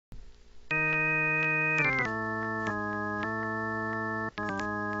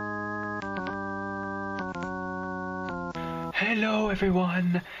Hello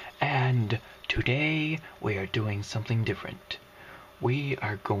everyone, and today we are doing something different. We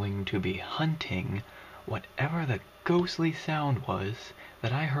are going to be hunting whatever the ghostly sound was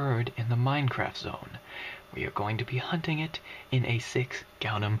that I heard in the Minecraft zone. We are going to be hunting it in a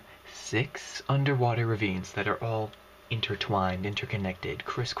count 'em, 6 underwater ravines that are all intertwined, interconnected,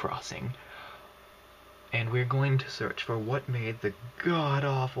 crisscrossing. And we're going to search for what made the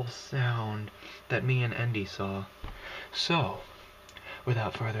god-awful sound that me and Andy saw. So,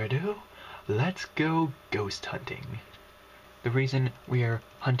 without further ado, let's go ghost hunting. The reason we are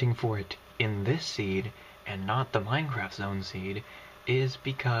hunting for it in this seed and not the Minecraft zone seed is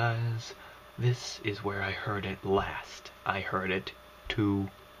because this is where I heard it last. I heard it 2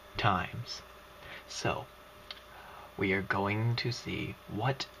 times. So, we are going to see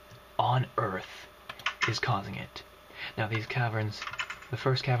what on earth is causing it. Now these caverns, the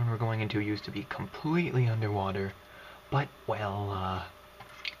first cavern we're going into used to be completely underwater, but well,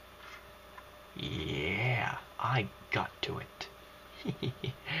 yeah, I got to it.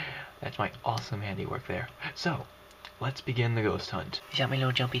 That's my awesome handiwork there. So, let's begin the ghost hunt. Is that my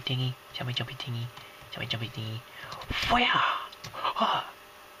little jumpy thingy? Is that my jumpy thingy? Is that my jumpy thingy? Fire! Oh,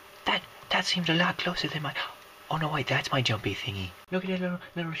 that seems a lot closer than my... Oh no, wait, that's my jumpy thingy. Look at that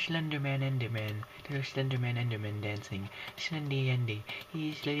little Slenderman Enderman. Little Slenderman Enderman dancing. Slendy Andy.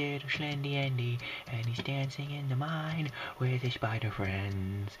 He's little Slendy Andy. And he's dancing in the mine with his spider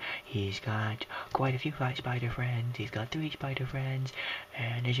friends. He's got quite a few spider friends. He's got 3 spider friends.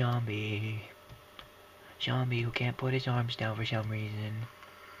 And a zombie. Zombie who can't put his arms down for some reason.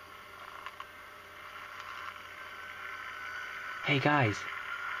 Hey guys.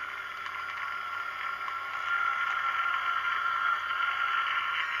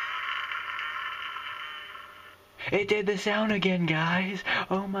 It did the sound again, guys!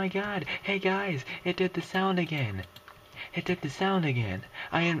 Oh my god! Hey guys, it did the sound again! It did the sound again!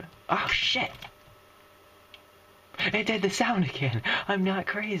 Oh shit! It did the sound again! I'm not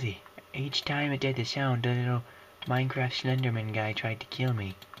crazy! Each time it did the sound, the little Minecraft Slenderman guy tried to kill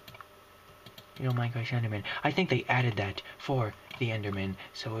me. Little Minecraft Slenderman. I think they added that for the Enderman,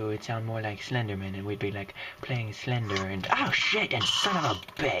 so it would sound more like Slenderman, and we'd be like playing Slender and... Oh shit! And son of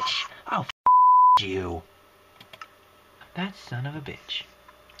a bitch! Oh, you! That son of a bitch.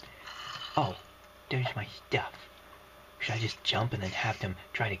 Oh, there's my stuff. Should I just jump and then have them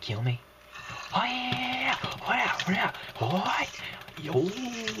try to kill me? Oh yeah! Oh yeah! Oh yeah! What? Yo!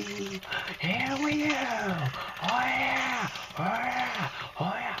 Here we go! Oh yeah! Oh yeah!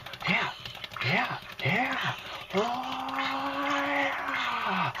 Oh yeah! Yeah! Yeah! Yeah! Oh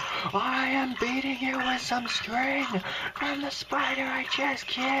yeah! I am beating you with some string from the spider I just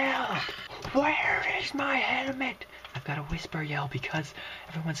killed! Where is my helmet? I've got a whisper yell because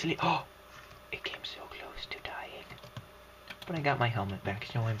everyone's sleeping. Oh! It came so close to dying. But I got my helmet back,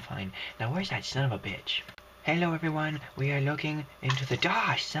 so I'm fine. Now where's that son of a bitch? Hello everyone, we are looking into the...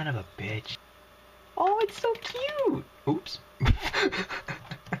 Ah, son of a bitch. Oh, it's so cute! Oops.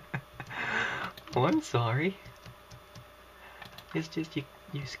 Oh, I'm sorry. It's just you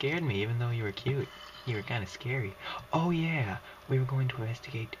scared me even though you were cute. You were kind of scary. Oh yeah, we were going to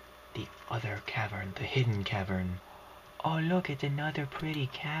investigate the other cavern, the hidden cavern. Oh look, it's another pretty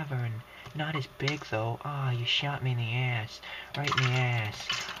cavern. Not as big though. Ah, oh, you shot me in the ass. Right in the ass.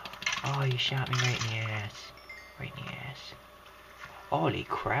 Oh, you shot me right in the ass. Right in the ass. Holy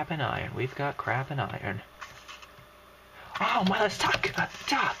crap and iron. We've got crap and iron. Oh, mother duck! A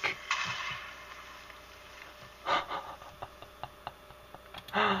duck!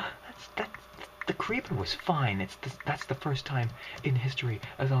 The creeper was fine. That's the first time in history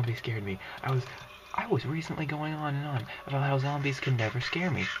a zombie scared me. I was recently going on and on about how zombies can never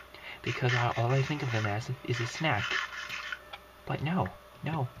scare me because all I think of them as is a snack. But no.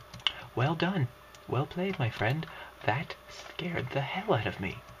 Well done. Well played, my friend. That scared the hell out of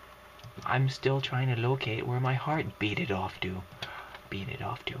me. I'm still trying to locate where my heart beat it off to. Beat it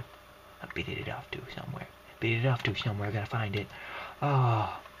off to somewhere. Beat it off to somewhere. I gotta find it.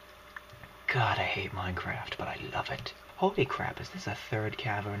 Oh. God, I hate Minecraft, but I love it. Holy crap, is this a 3rd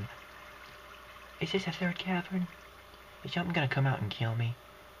cavern? Is this a 3rd cavern? Is something gonna come out and kill me?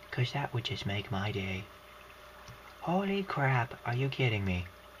 'Cause that would just make my day. Holy crap, are you kidding me?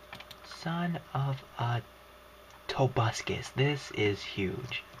 Son of a Tobuscus, this is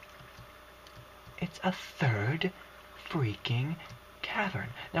huge. It's a 3rd freaking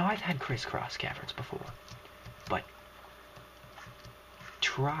cavern. Now, I've had crisscross caverns before, but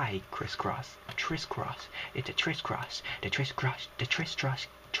try crisscross. Triscross. It's a triscross. The triscross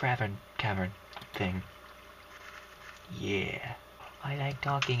cavern thing. Yeah. I like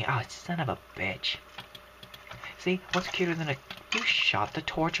talking. Oh, son of a bitch. See, what's cuter than a... You shot the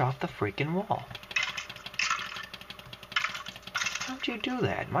torch off the freaking wall. How'd you do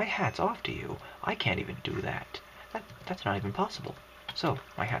that? My hat's off to you. I can't even do that. That's not even possible. So,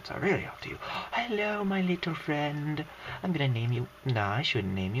 my hats are really off to you. Hello, my little friend. I'm gonna name you... Nah, I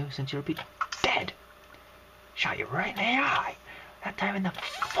shouldn't name you, since you'll be dead. Shot you right in the eye. That time in the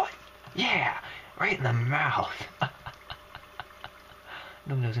foot. Yeah, right in the mouth.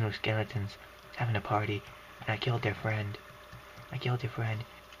 No, those no skeletons having a party, and I killed their friend.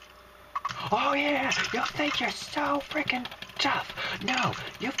 Oh yeah, you think you're so freaking tough. No,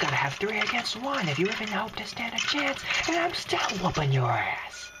 you've got to have 3 against 1 if you even hope to stand a chance, and I'm still whooping your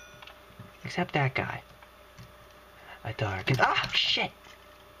ass. Except that guy. A dark and... Ah, shit!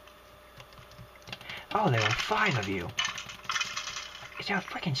 Oh, there were 5 of you. Is there a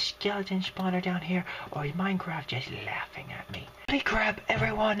freaking skeleton spawner down here, or is Minecraft just laughing at me? Holy crap,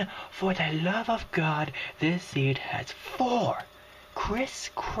 everyone! For the love of God, this seed has 4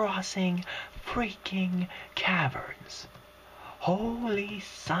 crisscrossing freaking caverns. Holy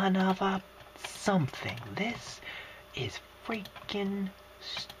son of a something. This is freaking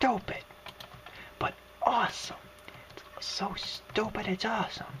stupid, but awesome. It's so stupid it's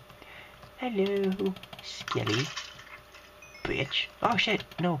awesome. Hello, Skelly. Bitch. Oh shit,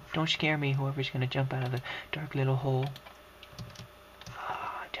 no, don't scare me, whoever's gonna jump out of the dark little hole.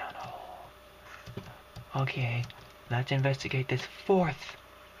 Ah, down a hole. Okay, let's investigate this fourth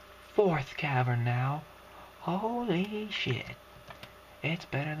cavern now. Holy shit. It's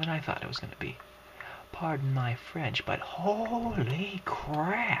better than I thought it was gonna be. Pardon my French, but holy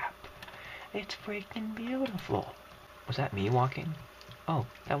crap. It's freaking beautiful. Was that me walking? Oh,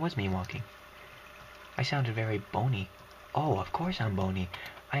 that was me walking. I sounded very bony. Oh, of course I'm bony.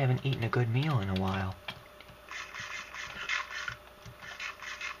 I haven't eaten a good meal in a while.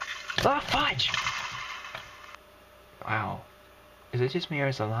 Ah, fudge! Wow. Is it just me or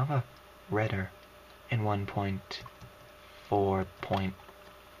is the lava redder in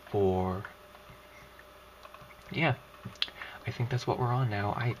 1.4.4? Yeah. I think that's what we're on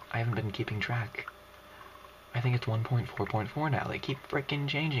now. I haven't been keeping track. I think it's 1.4.4 now. They keep frickin'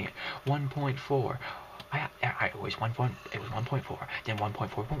 changing it. 1.4. It was 1.4, then 1.4.1,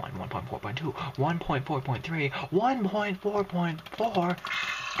 1.4.2, 1.4.3, 1.4.4,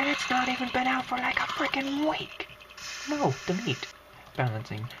 and it's not even been out for like a freaking week. No, the meat.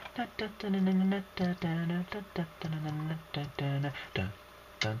 Balancing.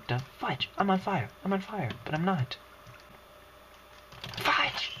 Fudge! I'm on fire, but I'm not.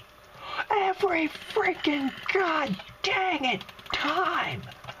 Fudge! Every freaking god dang it time!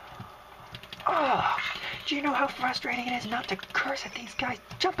 Oh, do you know how frustrating it is not to curse at these guys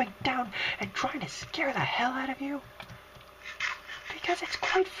jumping down and trying to scare the hell out of you? Because it's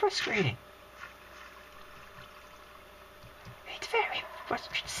quite frustrating. It's very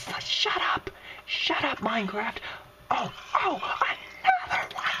frustrating. Shut up! Shut up, Minecraft! Oh, another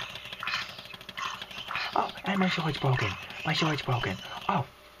one! Oh, and my sword's broken. Oh,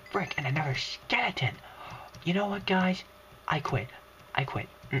 frick, and another skeleton. You know what, guys? I quit.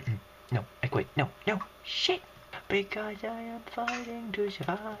 No, I quit. No, shit! Because I am fighting to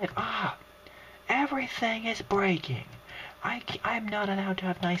survive. Ah! Everything is breaking. I'm not allowed to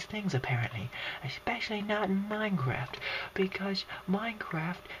have nice things, apparently. Especially not in Minecraft. Because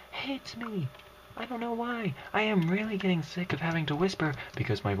Minecraft hates me. I don't know why. I am really getting sick of having to whisper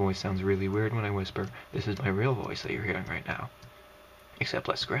because my voice sounds really weird when I whisper. This is my real voice that you're hearing right now. Except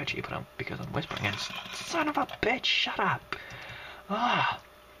less scratchy, but because I'm whispering. And son of a bitch, shut up! Ah!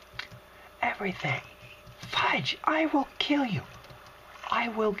 Everything. Fudge, I will kill you.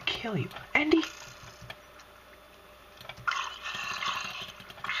 Andy?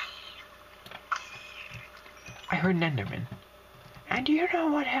 I heard an enderman. And do you know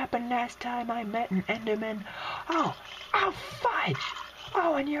what happened last time I met an enderman? Oh, fudge!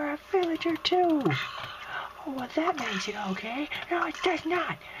 Oh, and you're a villager too. Oh, well, that makes it okay. No, it does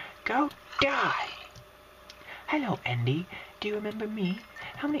not. Go die. Hello, Andy. Do you remember me?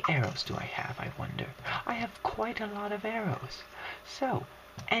 How many arrows do I have, I wonder? I have quite a lot of arrows. So,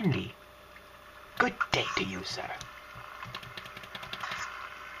 Andy, good day to you, sir.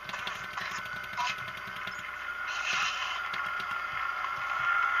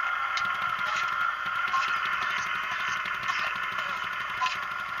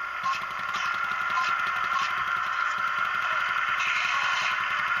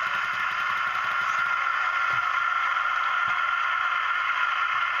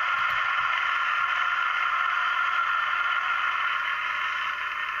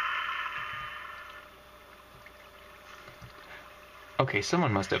 Okay,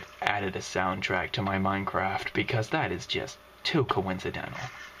 someone must have added a soundtrack to my Minecraft because that is just too coincidental.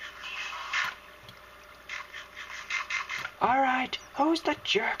 Alright, who's the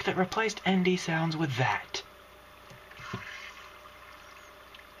jerk that replaced ND sounds with that?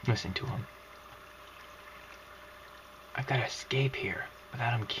 Listen to him. I've got to escape here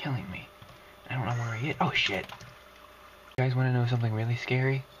without him killing me. I don't know where he is. Oh shit. You guys want to know something really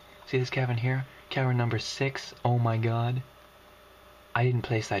scary? See this cavern here? Cavern number 6. Oh my god. I didn't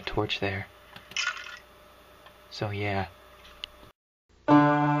place that torch there. So yeah.